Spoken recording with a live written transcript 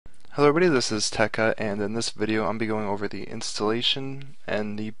Hello everybody, this is Tekka, and in this video I'm be going over the installation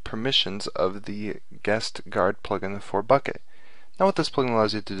and the permissions of the guestguard plugin for Bukkit. Now what this plugin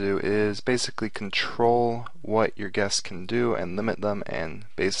allows you to do is basically control what your guests can do and limit them and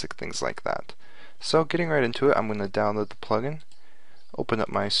basic things like that. So getting right into it, I'm going to download the plugin, open up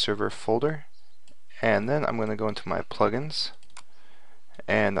my server folder, and then I'm going to go into my plugins,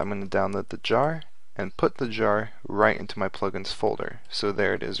 and I'm going to download the jar and put the jar right into my plugins folder. So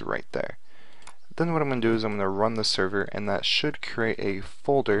there it is right there. Then what I'm going to do is I'm going to run the server, and that should create a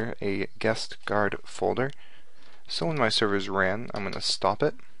folder, a guestguard folder. So when my server's ran, I'm going to stop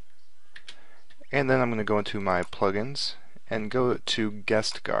it, and then I'm going to go into my plugins and go to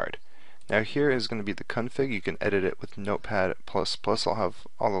guestguard. Now here is going to be the config. You can edit it with Notepad++. I'll have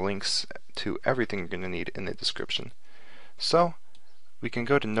all the links to everything you're going to need in the description. So we can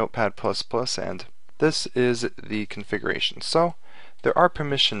go to Notepad++, and this is the configuration. So there are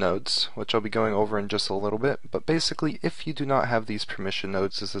permission nodes, which I'll be going over in just a little bit, but basically if you do not have these permission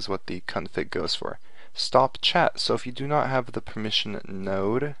nodes, this is what the config goes for. Stop chat. So if you do not have the permission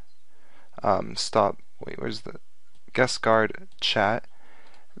node, where's the guestguard chat,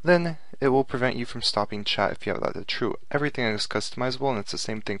 then it will prevent you from stopping chat if you have that to true. Everything is customizable, and it's the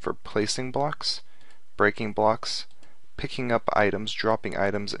same thing for placing blocks, breaking blocks, picking up items,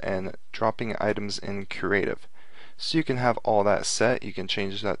 and dropping items in creative. So you can have all that set. You can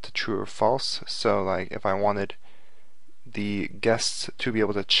change that to true or false. So like if I wanted the guests to be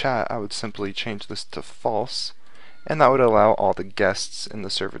able to chat, I would simply change this to false, and that would allow all the guests in the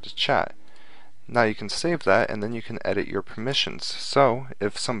server to chat. Now you can save that, and then you can edit your permissions. So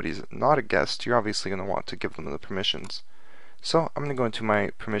if somebody's not a guest, you're obviously going to want to give them the permissions. So I'm going to go into my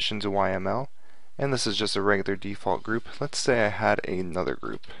permissions YML, and this is just a regular default group. Let's say I had another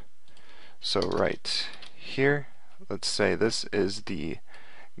group. So right here, let's say this is the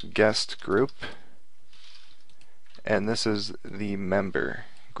guest group, and this is the member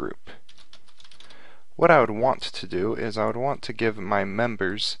group. What I would want to do is I would want to give my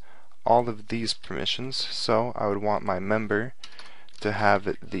members all of these permissions. So I would want my member to have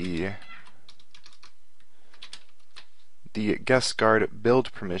the guestguard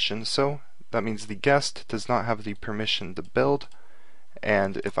build permission. So that means the guest does not have the permission to build,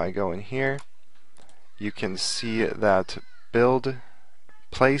 and if I go in here, you can see that build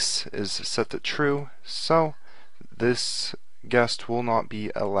place is set to true, so this guest will not be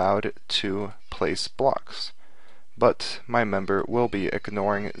allowed to place blocks. But my member will be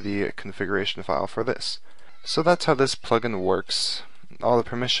ignoring the configuration file for this. So that's how this plugin works. All the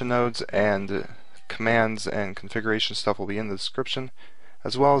permission nodes and commands and configuration stuff will be in the description,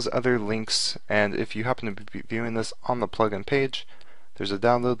 as well as other links. And if you happen to be viewing this on the plugin page, there's a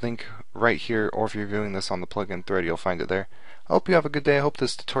download link right here, or if you're viewing this on the plugin thread, you'll find it there. I hope you have a good day. I hope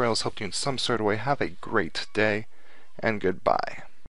this tutorial has helped you in some sort of way. Have a great day, and goodbye.